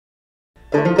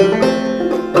Was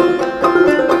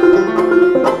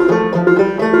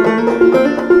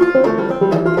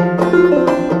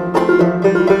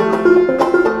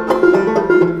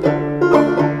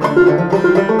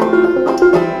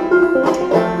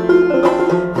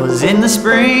in the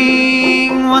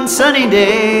spring, one sunny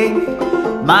day,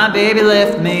 my baby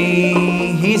left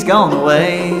me, he's gone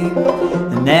away.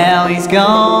 And now he's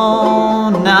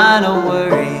gone, I don't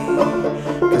worry,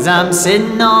 'cause I'm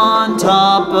sitting on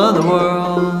top of the world.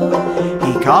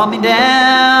 He called me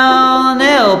down in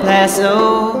El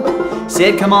Paso,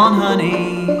 said, come on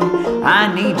honey, I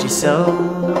need you so.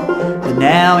 But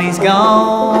now he's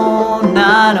gone,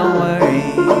 I don't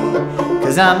worry,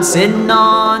 'cause I'm sitting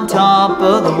on top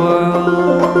of the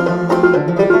world.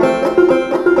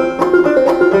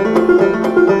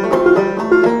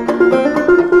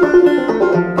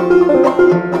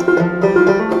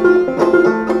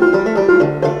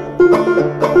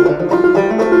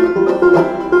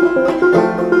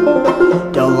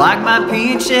 Don't like my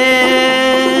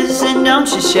peaches, and don't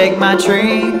you shake my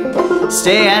tree.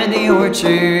 Stay out of the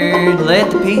orchard,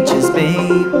 let the peaches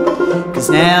be. 'Cause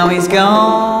now he's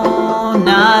gone,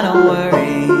 I don't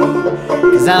worry,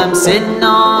 'cause I'm sitting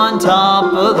on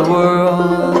top of the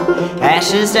world.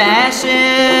 Ashes to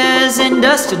ashes and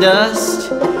dust to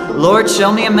dust, Lord,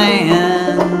 show me a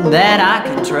man that I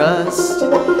can trust.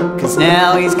 'Cause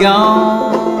now he's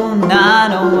gone, I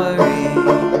don't worry,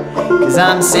 'cause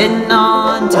I'm sitting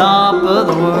on top of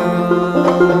the world.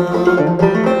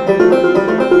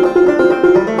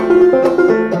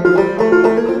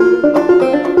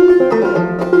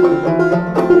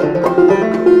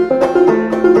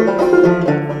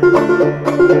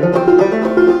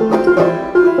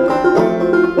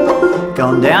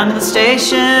 Gone down to the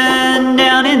station,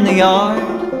 down in the yard,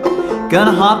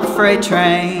 gonna hop a freight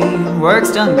train,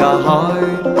 work's done got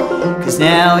hard. 'Cause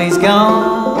now he's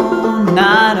gone,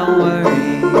 I don't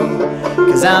worry,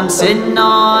 'cause I'm sitting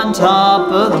on top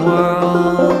of the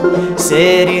world.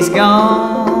 Said he's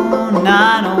gone,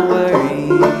 I don't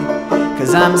worry,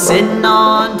 'cause I'm sitting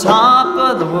on top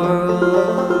of the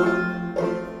world.